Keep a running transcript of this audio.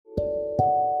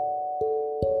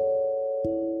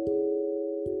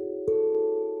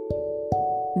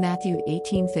Matthew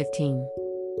 18:15.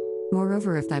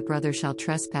 Moreover, if thy brother shall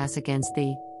trespass against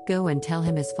thee, go and tell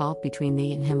him his fault between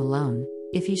thee and him alone.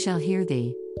 If he shall hear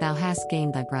thee, thou hast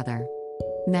gained thy brother.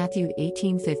 Matthew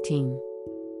 18:15.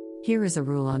 Here is a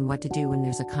rule on what to do when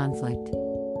there's a conflict.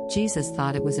 Jesus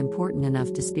thought it was important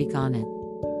enough to speak on it.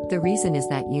 The reason is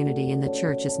that unity in the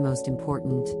church is most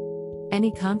important.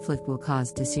 Any conflict will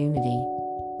cause disunity.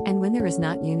 And when there is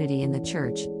not unity in the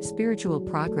church, spiritual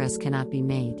progress cannot be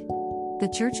made. The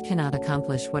church cannot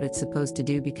accomplish what it's supposed to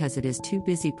do because it is too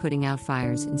busy putting out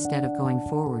fires instead of going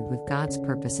forward with God's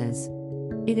purposes.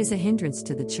 It is a hindrance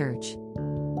to the church.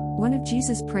 One of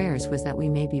Jesus' prayers was that we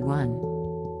may be one.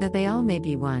 That they all may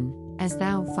be one, as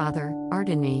thou, Father, art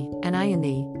in me, and I in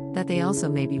thee, that they also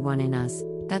may be one in us,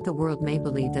 that the world may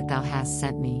believe that thou hast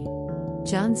sent me.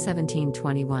 John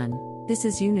 17:21. This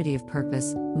is unity of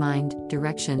purpose, mind,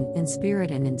 direction, in spirit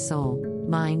and in soul,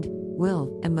 mind,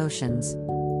 will, emotions.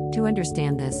 To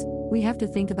understand this, we have to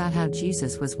think about how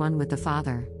Jesus was one with the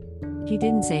Father. He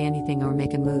didn't say anything or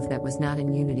make a move that was not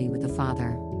in unity with the Father.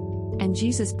 And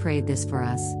Jesus prayed this for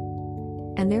us.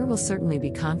 And there will certainly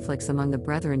be conflicts among the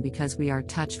brethren because we are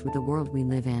touched with the world we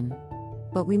live in.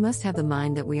 But we must have the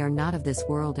mind that we are not of this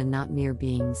world and not mere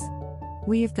beings.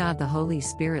 We have God the Holy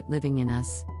Spirit living in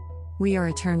us. We are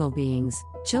eternal beings,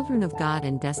 children of God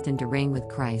and destined to reign with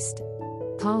Christ.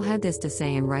 Paul had this to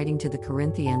say in writing to the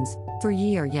Corinthians, For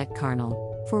ye are yet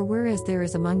carnal, for whereas there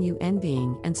is among you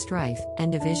envying, and strife,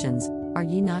 and divisions, are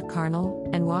ye not carnal,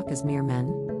 and walk as mere men?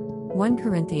 1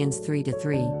 Corinthians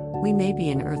 3:3, We may be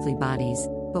in earthly bodies,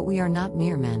 but we are not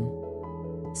mere men.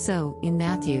 So, in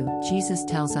Matthew, Jesus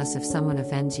tells us if someone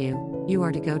offends you, you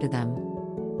are to go to them.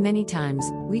 Many times,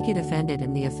 we get offended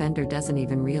and the offender doesn't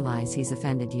even realize he's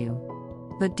offended you.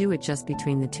 But do it just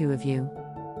between the two of you.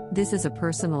 This is a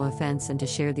personal offense, and to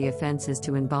share the offense is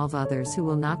to involve others who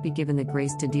will not be given the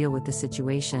grace to deal with the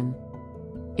situation.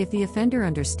 If the offender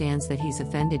understands that he's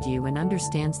offended you and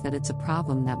understands that it's a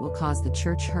problem that will cause the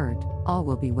church hurt, all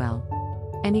will be well.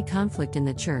 Any conflict in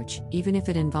the church, even if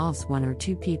it involves one or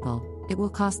two people, it will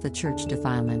cost the church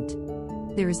defilement.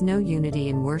 There is no unity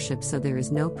in worship, so there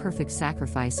is no perfect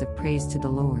sacrifice of praise to the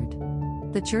Lord.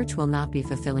 The church will not be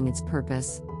fulfilling its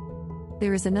purpose.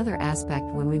 There is another aspect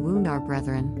when we wound our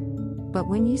brethren. But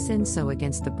when ye sin so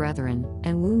against the brethren,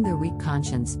 and wound their weak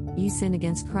conscience, ye sin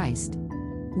against Christ.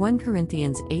 1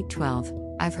 Corinthians 8:12,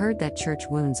 I've heard that church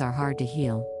wounds are hard to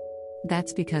heal.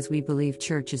 That's because we believe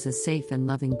church is a safe and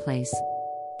loving place.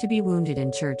 To be wounded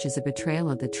in church is a betrayal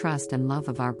of the trust and love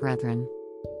of our brethren.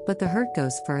 But the hurt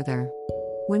goes further.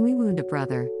 When we wound a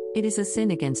brother, it is a sin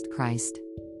against Christ.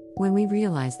 When we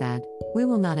realize that, we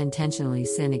will not intentionally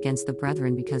sin against the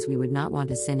brethren because we would not want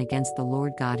to sin against the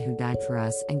Lord God who died for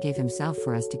us and gave himself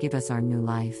for us to give us our new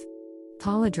life.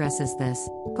 Paul addresses this,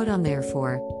 Put on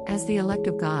therefore, as the elect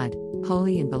of God,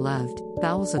 holy and beloved,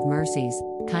 bowels of mercies,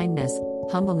 kindness,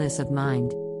 humbleness of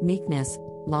mind, meekness,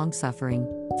 long-suffering,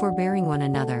 forbearing one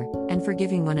another, and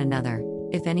forgiving one another,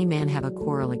 if any man have a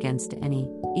quarrel against any,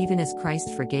 even as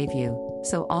Christ forgave you,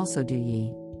 so also do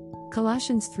ye.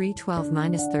 Colossians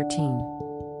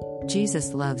 3:12-13.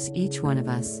 Jesus loves each one of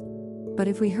us. But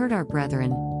if we hurt our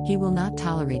brethren, he will not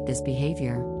tolerate this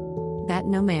behavior. That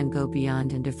no man go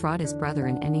beyond and defraud his brother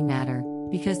in any matter,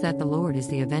 because that the Lord is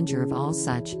the avenger of all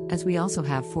such, as we also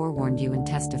have forewarned you and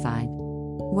testified.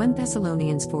 1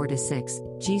 Thessalonians 4-6,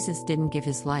 Jesus didn't give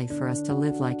his life for us to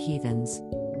live like heathens.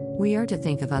 We are to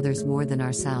think of others more than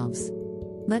ourselves.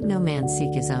 Let no man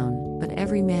seek his own, but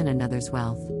every man another's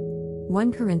wealth.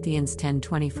 1 Corinthians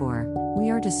 10:24, we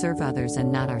are to serve others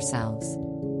and not ourselves.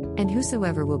 And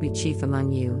whosoever will be chief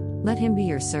among you, let him be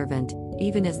your servant,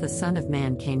 even as the Son of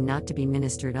Man came not to be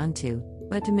ministered unto,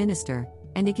 but to minister,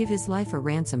 and to give his life a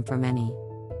ransom for many.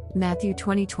 Matthew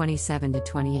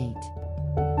 20:27-28.